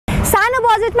सानो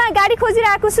बजेटमा गाडी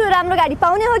खोजिरहेको छु राम्रो गाडी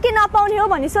पाउने हो कि नपाउने हो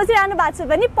भनी सोचिरहनु भएको छ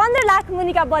भने 15 लाख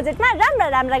मुनिका बजेटमा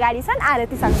राम्रा गाडी छन्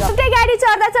आरतीसँग एउटै गाडी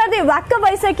चढ्दै वाक्क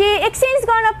भइसके एक्सचेन्ज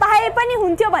गर्न पाए पनि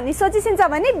हुन्थ्यो भन्ने सोचिसिन्छ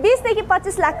भने 20 देखि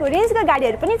 25 लाखको रेन्जको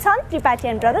गाडीहरू पनि छन् त्रिपाठी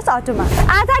एन्ड ब्रदर्स अटोमा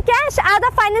आधा क्याश आधा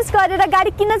फाइनान्स गरेर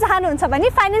गाडी किन्न चाहनुहुन्छ भने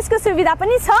फाइनान्सको सुविधा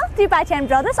पनि छ त्रिपाठी एन्ड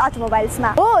ब्रदर्स अटोमोबाइल्समा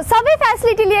हो सबै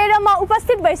फ्यासिलिटी लिएर म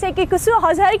उपस्थित भइसकेको छु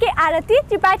हजुरकै आरती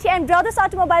त्रिपाठी एन्ड ब्रदर्स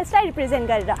अटोमोबाइल्सलाई रिप्रेजेन्ट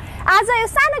गरेर आज यो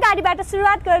सानो गाडीबाट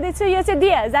सुरुवात गर्दैछु यो चाहिँ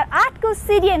 2008 को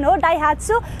सिरियन हो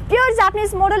डाइहात्सु प्योर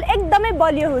जापानिज मोडल एकदमै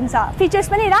बलियो हुन्छ फिचर्स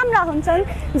पनि राम्रा हुन्छन्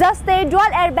जस्तै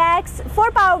डुअल एयरब्याग्स 4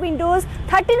 पावर विन्डोज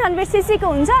 1300 सीसी को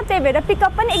हुन्छ त्यही भएर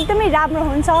पिकअप पनि एकदमै राम्रो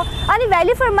हुन्छ अनि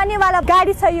भ्याल्यू फर मनी वाला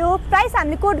गाडी छ यो प्राइस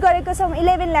हामीले कोट गरेको छौं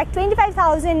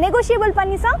 11,25,000 नेगोशिएबल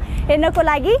पनि छ हेर्नको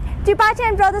लागि Tripathi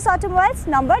and brothers automobiles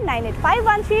number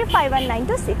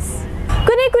 9851351926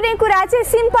 कुनै कुरा चाहिँ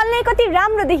सिम्पल नै कति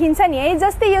राम्रो देखिन्छ नि है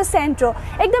जस्तै यो सेन्ट्रो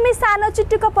एकदमै सानो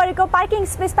चुट्टुको परेको पार्किङ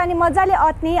स्पेस पनि मजाले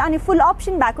अट्ने अनि फुल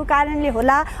अप्सन भएको कारणले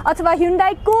होला अथवा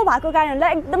Hyundai को भएको कारणले होला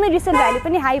एकदमै रिसेल भ्यालु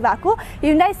पनि हाई भएको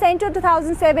Hyundai सेन्ट्रो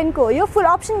 2007 को यो फुल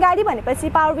अप्सन गाडी भनेपछि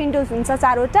पावर विन्डोज हुन्छ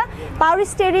चारवटा पावर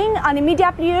स्टियरिङ अनि मिडिया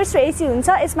प्लेयर्स र एसी हुन्छ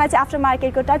यसमा चाहिँ आफ्टर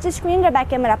मार्केटको टच स्क्रिन र ब्याक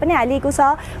क्यामेरा पनि हालिएको छ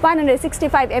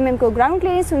 165 mm को ग्राउन्ड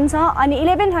क्लियरेन्स हुन्छ अनि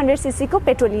 1100 सीसी को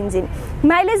पेट्रोल इन्जिन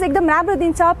माइलेज एकदम राम्रो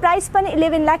दिन्छ प्राइस पनि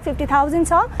 11,50,000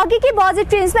 छ अघि के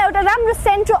बजेट रेन्जमा एउटा राम्रो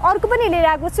सेन्ट्रो अर्को पनि लिएर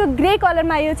आएको छु ग्रे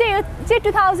कलरमा यो चाहिँ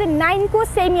 2009 को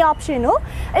सेमी अप्सन हो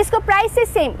यसको प्राइस चाहिँ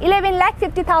सेम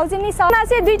 11,50,000 नै छ यसमा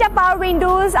चाहिँ दुईटा power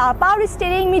windows power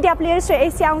steering media players र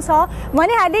एसी आउँछ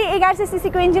भनिहाले 1100 सीसी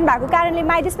को इन्जिन भएको कारणले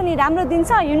माइलेज पनि राम्रो दिन्छ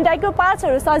Hyundai को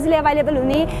पार्ट्सहरु सजिलै अवेलेबल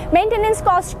हुने मेन्टेनेन्स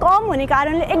कस्ट कम हुने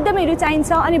कारणले एकदमै रुचाइन्छ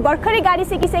अनि भर्खरै गाडी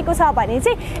सिकिसकेको छ भने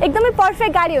चाहिँ एकदमै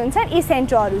पर्फेक्ट गाडी हुन्छ यी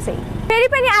सेन्ट्रोहरु चाहिँ फेरि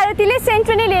पनि आरतीले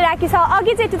सेन्ट्रो नै लिएर आकी छ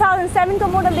अघि चाहिँ 2007 को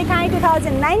मोडल देखाए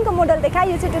 2009 को मोडल देखाए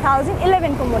यो चाहिँ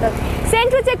 2011 को मोडल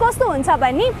सेन्ट्रो चाहिँ कस्तो हुन्छ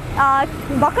भने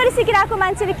भर्खरै सिकिरहेको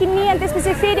मान्छेले किन्ने अनि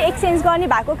त्यसपछि फेरि एक्सचेन्ज गर्ने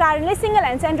भएको कारणले सिंगल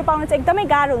ह्यान्ड सेन्ट्रो पाउन चाहिँ एकदमै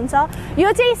गाह्रो हुन्छ यो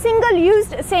चाहिँ सिंगल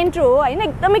युज्ड सेन्ट्रो हो हैन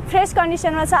एकदमै फ्रेश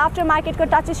कन्डिसनमा छ after मार्केटको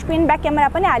touch screen back camera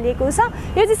पनि हालिएको छ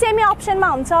यो चाहिँ सेमी अप्सनमा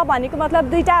हुन्छ भनेको मतलब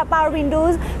दुईटा power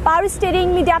windows power steering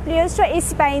media players र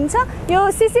एसी पाइन्छ यो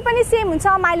सीसी पनि सेम हुन्छ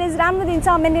माइलेज राम्रो दिन्छ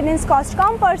मेन्टेनेन्स कस्ट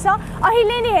कम पर्छ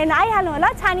अहिले नै हेर्न आइहाल्नु होला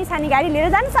छानी गाडी लिएर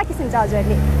जान सकिन्छ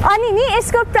हजुरले अनि नि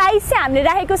यसको प्राइस चाहिँ हामीले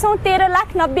राखेको छौं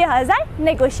 13,90,000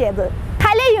 नेगोशिएबल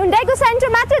खाली Hyundai को सेन्ट्रो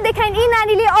मात्र देखाइन यी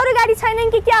नानीले अरु गाडी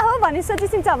छैनन् कि क्या हो भन्ने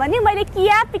सोचिसिन्छ भने मैले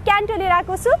किया पिकान्टो लिएर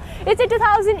आएको छु यो चाहिँ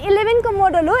 2011 को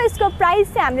मोडल हो यसको प्राइस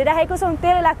चाहिँ हामीले राखेको छौं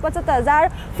 13,75,000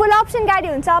 फुल अप्सन गाडी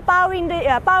हुन्छ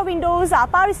power windows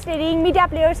power steering media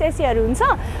players एसीहरु हुन्छ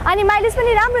अनि माइलेज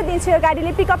पनि राम्रो दिन्छ यो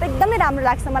गाडीले पिकअप एकदमै राम्रो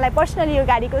लाग्छ मलाई पर्सनली यो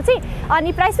गाडीको चाहिँ अनि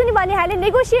प्राइस पनि भनिहाले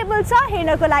नेगोशिएबल छ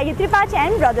हेर्नको लागि त्रिपाठी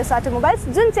एन्ड ब्रदर्स अटोमोबाइल्स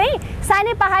जुन चाहिँ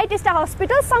साने पहाड टेस्टा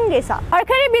हस्पिटल सँगै छ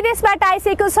भर्खरै विदेशबाट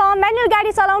आइसकेको छ म्यानुअल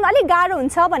गाडी चलाउन अलि गाह्रो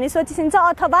हुन्छ भन्ने सोचिसिन्छ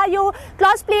अथवा यो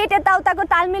क्लच प्लेट यताउताको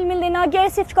तालमेल मिल्दैन गियर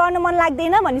शिफ्ट गर्न मन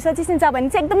लाग्दैन भन्ने सोचिसिन्छ भने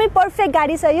चाहिँ एकदमै पर्फेक्ट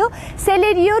गाडी छ यो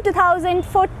सेलेरियो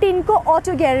 2014 को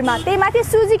अटो गियरमा त्यहीमाथि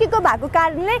सुजुकीको भएको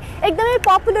कारणले एकदमै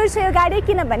पपुलर छ यो गाडी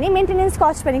किनभने मेन्टेनेन्स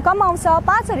कस्ट पनि कम आउँछ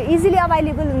पार्ट्सहरु इजिली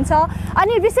अवेलेबल हुन्छ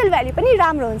अनि रिसेल भ्यालु पनि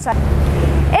राम्रो हुन्छ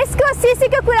यसको सीसी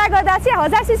को कुरा गर्दा चाहिँ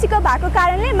 1000 सीसी को भएको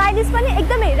कारणले माइलेज पनि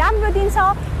एकदमै राम्रो दिन्छ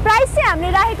प्राइस चाहिँ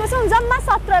हामीले राखेको छौं जम्मा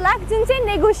 17 लाख जुन चाहिँ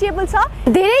नेगोशिएबल छ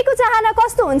धेरैको चाहना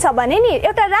कस्तो हुन्छ भने नि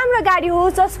एउटा राम्रो गाडी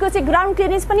होस् जसको चाहिँ ग्राउन्ड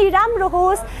क्लियरेन्स पनि राम्रो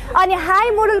होस् अनि हाई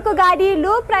मोडलको गाडी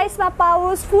लो प्राइसमा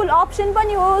पाओस् फुल अप्सन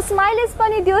पनि होस् माइलेज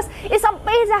पनि दियोस् यो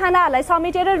सबै चाहनाहरुलाई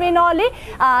समेटेर रेनोले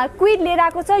क्विड लिएर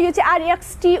आएको छ यो चाहिँ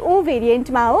RXTO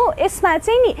भेरिएन्टमा हो यसमा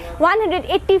चाहिँ नि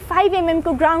 185 mm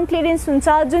को ग्राउन्ड क्लियरेन्स हुन्छ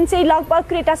जुन चाहिँ लगभग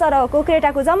क्रेटा सरहको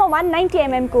क्रेटाको जम्मा 190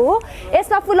 mm को हो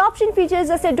यसमा फुल अप्सन फिचर्स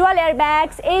जस्तै dual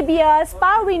एयरब्याग्स ABS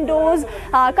power windows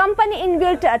company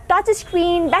inbuilt touch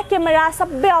screen back camera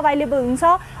सबै अवेलेबल हुन्छ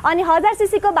अनि 1000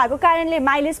 सीसी को भएको कारणले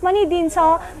माइलेज पनि दिन्छ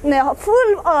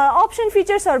फुल अप्सन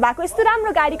फिचर्सहरु भएको यस्तो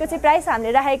राम्रो गाडीको चाहिँ प्राइस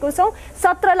हामीले राखेको छौं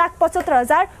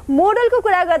 17,75,000 मोडलको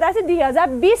कुरा गर्दा चाहिँ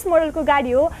 2020 मोडलको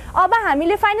गाडी हो अब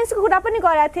हामीले फाइनान्सको कुरा पनि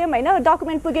गरेका थियौं हैन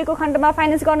डकुमेन्ट पुगेको खण्डमा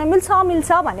फाइनान्स गर्न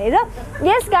मिल्छ भनेर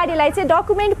यस गाडीलाई चाहिँ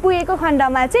डकुमेन्ट पुगेको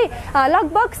खण्डमा चाहिँ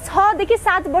लगभग 6 देखि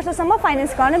 7 वर्षसम्म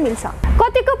फाइनान्स गर्न मिल्छ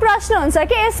कतिको प्रश्न हुन्छ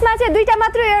कि यसमा चाहिँ दुईटा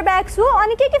मात्र एयरब्याग्स हो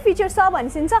अनि के फिचर्स छ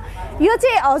भनिसिन्छ यो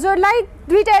चाहिँ हजुरलाई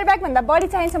दुईटा एयरब्याग भन्दा बढी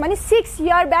चाहिन्छ भने 6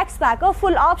 इयर ब्याग्स भएको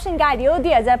फुल अप्सन गाडी हो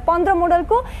 2015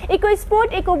 मोडलको eco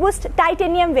sport eco boost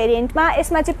titanium भेरिएन्टमा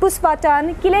यसमा चाहिँ पुश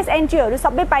बटन किलेस एन्ट्रीहरू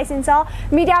सबै पाइन्छ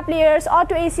मिडिया प्लेयर्स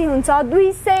अटो एसी हुन्छ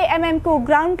 200 mm को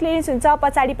ग्राउन्ड क्लियरेन्स हुन्छ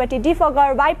पछाडिपट्टि डिफगर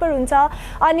वाइपर हुन्छ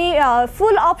अनि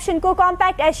फुल अप्सनको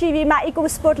कम्प्याक्ट एसयुभीमा इको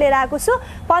स्पोर्ट लिएर आएको छु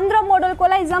 15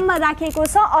 मोडलकोलाई जम्मा राखिएको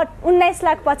छ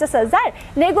 19,50,000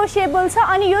 नेगोसिएबल छ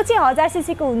अनि यो चाहिँ 1000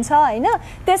 सीसी को हुन्छ हैन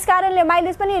त्यसकारणले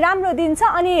माइलेज पनि राम्रो दिन्छ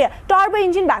अनि टर्बो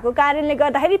इन्जिन भएको कारणले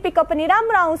गर्दाखेरि पिकअप पनि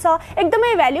राम्रो आउँछ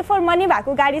एकदमै भ्याल्यु फर मनी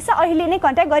भएको गाडी छ अहिले नै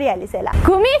कन्ट्याक्ट गरिहालिस् होला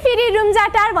घुमी फेरि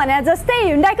रुमजाटार भने जस्तै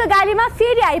Hyundaiको गाडीमा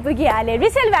फेरि आइपुगिहाले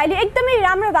रिसेल भ्याल्यु एकदमै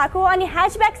राम्रो भएको अनि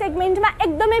ह्याचब्याक सेगमेन्टमा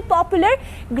एकदमै पपुलर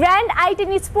ग्रान्ड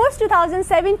i10 स्पोर्ट्स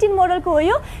 2017 मोडलको हो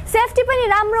यो सेफ्टी पनि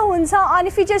राम्रो हुन्छ अनि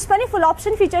फिचर्स पनि फुल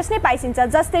अप्सन फिचर्स नै पाइन्छ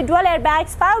जस्तै dual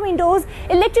एयरब्याग्स power windows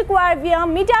electric wire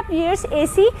media players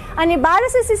AC अनि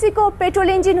 1200 सीसी को पेट्रोल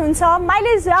इन्जिन हुन्छ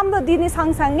माइलेज राम्रो दिने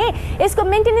सँगसँगै यसको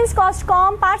मेन्टेनेन्स कस्ट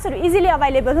कम पार्ट्सहरू इजिली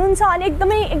अभाइलेबल हुन्छ अनि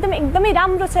एकदमै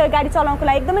राम्रो छ गाडी चलाउनको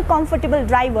लागि एकदमै कम्फर्टेबल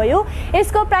ड्राइभ भयो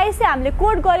यसको प्राइस चाहिँ हामीले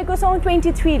कोड गरेको छौं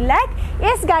 23 लाख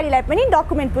यस गाडीलाई पनि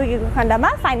डकुमेन्ट पुगेको खण्डमा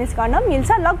फाइनान्स गर्न मिल्छ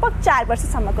लगभग 4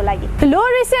 वर्षसम्मको लागि लो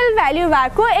रिसेल भ्याल्यु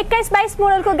भएको 21-22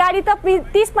 मोडलको गाडी त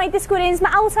 30-35 को रेन्जमा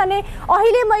आउँछ नै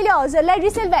अहिले मैले हजुरलाई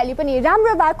रिसेल भ्याल्यु पनि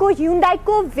राम्रो भएको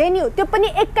Hyundaiको भेन्यू त्यो पनि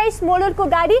 21 मोडलको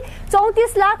गाडी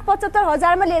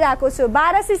 34,75,000 मा लिएर आएको छु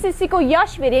 1200 सीसी को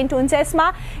यश भेरिएन्ट हुन्छ यसमा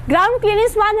ग्राउन्ड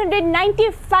क्लियरेन्स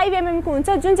 195 mm को हुन्छ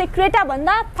जुन चाहिँ क्रेटा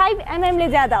भन्दा 5 mm ले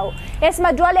ज्यादा हो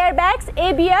यसमा dual एयरब्याग्स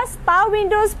ABS power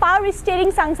windows power steering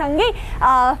सँगसँगै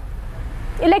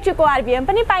इलेक्ट्रिकको आरबीएम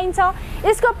पनि पाइन्छ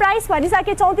यसको प्राइस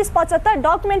भनिसके 34,75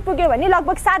 डकुमेन्ट पुग्यो भने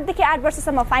लगभग 7 देखि 8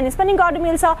 वर्षसम्म फाइनान्स पनि गर्न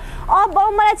मिल्छ अब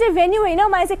मलाई चाहिँ भेन्यू हैन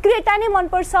मलाई चाहिँ क्रेटा नै मन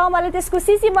पर्छ मलाई त्यसको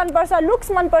सीसी मन पर्छ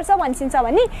लुक्स मन पर्छ भन्छिन्छ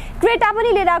भने क्रेटा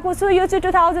पनि लिएर आएको छु यो चाहिँ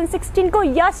 2016 को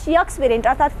यश यक्स भेरिएन्ट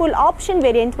अर्थात फुल अप्सन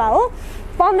भेरिएन्टमा हो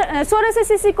 1600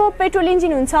 सीसी को पेट्रोल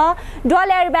इन्जिन हुन्छ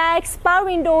dual एयरब्याग्स power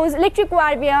windows electric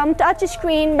RBM touch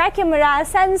screen back camera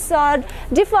sensor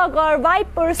डिफगर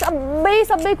wiper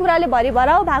सबै कुराले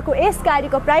भरिभराउ भएको यस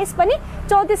गाडीको प्राइस पनि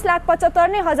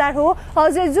 34,75,000 हो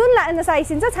हजुर जुन लान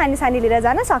सकिन्छ छानी लिएर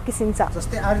जान सकिन्छ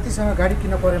जस्तै आरतीसँग गाडी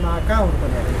किन्न परेमा कहाँ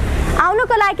हुनुपर्ने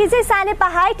आउनको लागि चाहिँ साने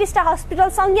पहाड टिस्टा हस्पिटल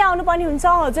सँगै आउनुपर्ने हुन्छ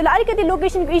हजुरलाई अलिकति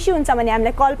लोकेसनको इस्यु हुन्छ भने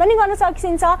हामीलाई कल पनि गर्न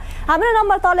सकिन्छ हाम्रो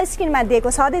नम्बर तल स्क्रिनमा दिएको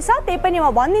छँदैछ त्यही पनि म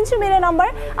भनिदिन्छु मेरो नम्बर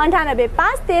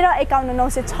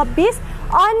 9853135926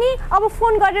 अनि अब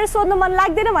फोन गरेर सोध्नु मन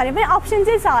लाग्दैन भने पनि अप्सन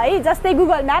चाहिँ छ है जस्तै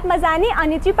गुगल म्यापमा जाने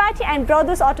अनि Tripathi and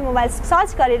brothers automobiles search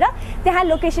गरेर त्यहाँ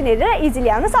लोकेसन हेरेर इजिली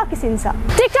आउन सकिन्छ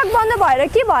टिकटक बन्द भएर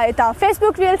के भयो त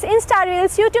Facebook reels Insta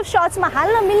reels YouTube सर्ट्समा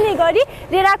हाल्न मिल्ने गरी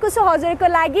लिएर आएको छु हजुरको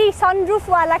लागि सनरुफ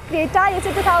वाला क्रेटा यो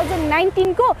चाहिँ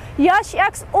 2019 को यश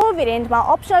एक्सओ भेरिएन्टमा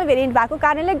अप्सनल भेरिएन्ट भएको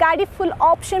कारणले गाडी फुल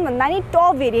अप्सन भन्दा नि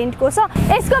टप भेरिएन्टको छ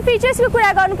यसको फिचर्सको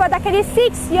कुरा गर्नु पर्दाखेरि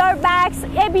 6 इयर ब्याग्स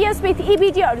एबीएस विथ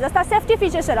ईबीडीहरु जस्ता सेफ्टी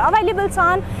फिचर्सहरु अवेलेबल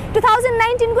छन्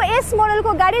 2019 को एस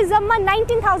मोडलको गाडी जम्मा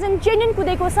 19,000 जेन्युन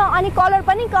कुदेको छ अनि कलर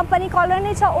पनि कम्पनी कलर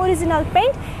नै छ ओरिजिनल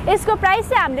पेन्ट यसको प्राइस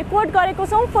चाहिँ हामीले कोड गरेको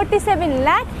छौं 47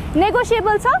 लाख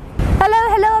नेगोसिएबल छ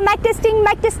हेलो माइक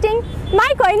टेस्टिङ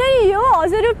माइक होइन नि यो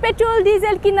हजुर पेट्रोल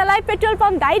डिजेल किन्नलाई पेट्रोल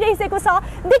पम्प धाइरहेको छ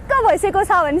दिक्क भइसकेको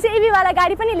छ भने चाहिँ ईभी वाला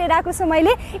गाडी पनि लिएर आएको छु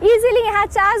मैले इजिली यहाँ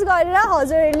चार्ज गरेर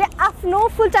हजुरहरूले आफ्नो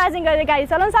फुल चार्जिङ गरेर गाडी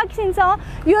चलाउन सकिन्छ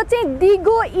यो चाहिँ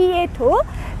दिगो E8 हो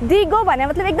दिगो भने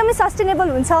मतलब एकदमै सस्टेनेबल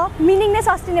हुन्छ मिनिङ नै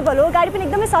सस्टेनेबल हो गाडी पनि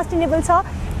एकदमै सस्टेनेबल छ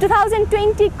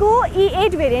 2020 को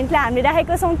E8 भेरिएन्टलाई हामीले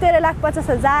राखेको छौं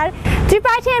 13,50,000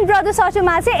 त्रिपाठी एन्ड ब्रदर्स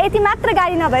अटोमा चाहिँ यति मात्र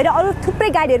गाडी नभएर अरु थुप्रै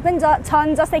गाडीहरु पनि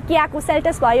छन् जस्तै कियाको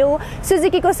सेल्टस भयो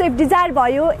सुजुकीको स्विफ्ट डिजायर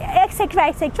भयो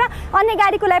एक्सेट्रा अन्य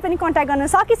गाडीको लागि पनि कन्ट्याक्ट गर्न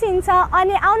सकिन्छ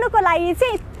अनि आउनको लागि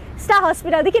चाहिँ स्टार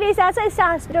हस्पिटल देखिरहेछ स्टार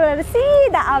हस्पिटलबाट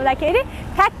सिधा आउँदाखेरि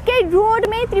ठ्याक्कै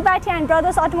रोडमै त्रिपाठी एन्ड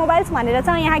ब्रदर्स अटोमोबाइल्स भनेर छ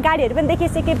यहाँ गाडीहरु पनि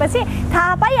देखिसकेपछि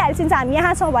थाहा पाइहाल्छिन्छ हामी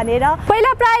यहाँ छौं भनेर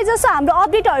पहिला प्राय जसो हाम्रो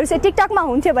अपडेटहरु चाहिँ टिकटकमा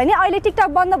हुन्थ्यो भने अहिले टिकटक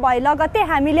बन्द भए लगत्तै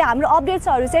हामीले हाम्रो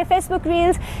अपडेट्सहरु चाहिँ फेसबुक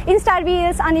रिल्स इन्स्टा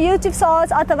रिल्स अनि युट्युब सर्च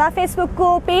अथवा फेसबुकको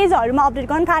पेजहरुमा अपडेट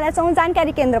गर्न थालेछौं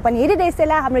जानकारी केन्द्र पनि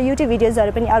हेरिरहेछला हाम्रो युट्युब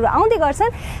भिडियोजहरु पनि अरु आउँदै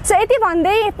गर्छन् सो यति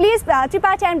भन्दै please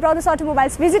Tripathi and brothers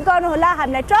automobiles visit गर्नु होला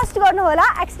हामीलाई ट्रस्ट गर्नु होला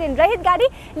एक्सिडेन्ट रहित गाडी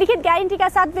लिखित ग्यारेन्टीका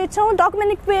साथ बेच्छौं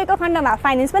डकुमेन्ट पुगेको खण्डमा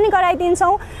फाइनान्स पनि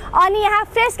गराइदिन्छौं अनि यहाँ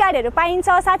फ्रेश गाडीहरु पाइन्छ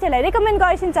साथीहरुलाई रेकमेन्ड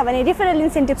गरिन्छ भने रिफरल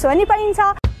इन्सेन्टिभ्स पनि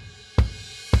पाइन्छ